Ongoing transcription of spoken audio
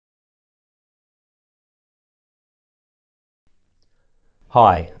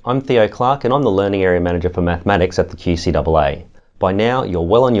Hi, I'm Theo Clark and I'm the Learning Area Manager for Mathematics at the QCAA. By now, you're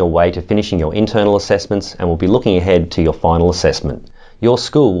well on your way to finishing your internal assessments and will be looking ahead to your final assessment. Your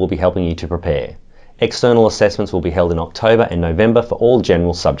school will be helping you to prepare. External assessments will be held in October and November for all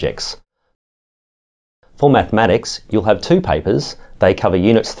general subjects. For mathematics, you'll have two papers. They cover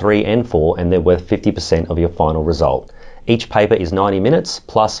Units 3 and 4 and they're worth 50% of your final result. Each paper is 90 minutes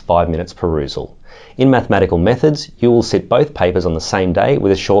plus 5 minutes perusal. In mathematical methods, you will sit both papers on the same day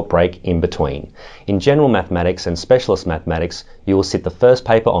with a short break in between. In general mathematics and specialist mathematics, you will sit the first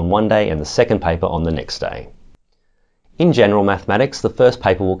paper on one day and the second paper on the next day. In general mathematics, the first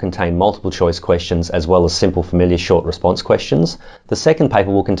paper will contain multiple choice questions as well as simple familiar short response questions. The second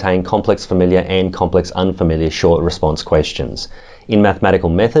paper will contain complex familiar and complex unfamiliar short response questions. In mathematical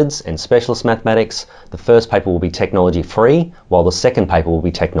methods and specialist mathematics, the first paper will be technology free, while the second paper will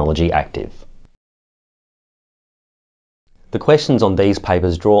be technology active. The questions on these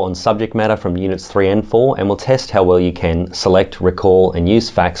papers draw on subject matter from Units 3 and 4 and will test how well you can select, recall and use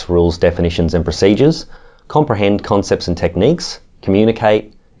facts, rules, definitions and procedures, comprehend concepts and techniques,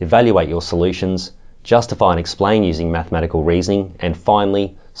 communicate, evaluate your solutions, justify and explain using mathematical reasoning, and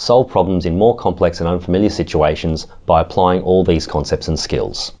finally, solve problems in more complex and unfamiliar situations by applying all these concepts and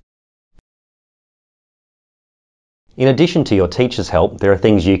skills. In addition to your teacher's help, there are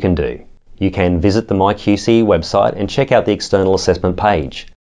things you can do. You can visit the MyQCE website and check out the external assessment page.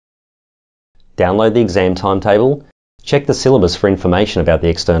 Download the exam timetable, check the syllabus for information about the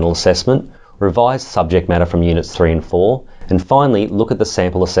external assessment, revise subject matter from Units 3 and 4, and finally look at the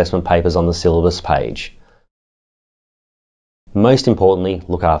sample assessment papers on the syllabus page. Most importantly,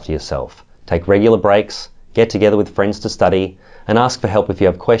 look after yourself. Take regular breaks, get together with friends to study, and ask for help if you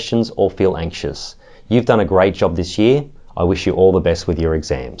have questions or feel anxious. You've done a great job this year. I wish you all the best with your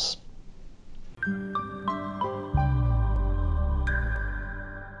exams.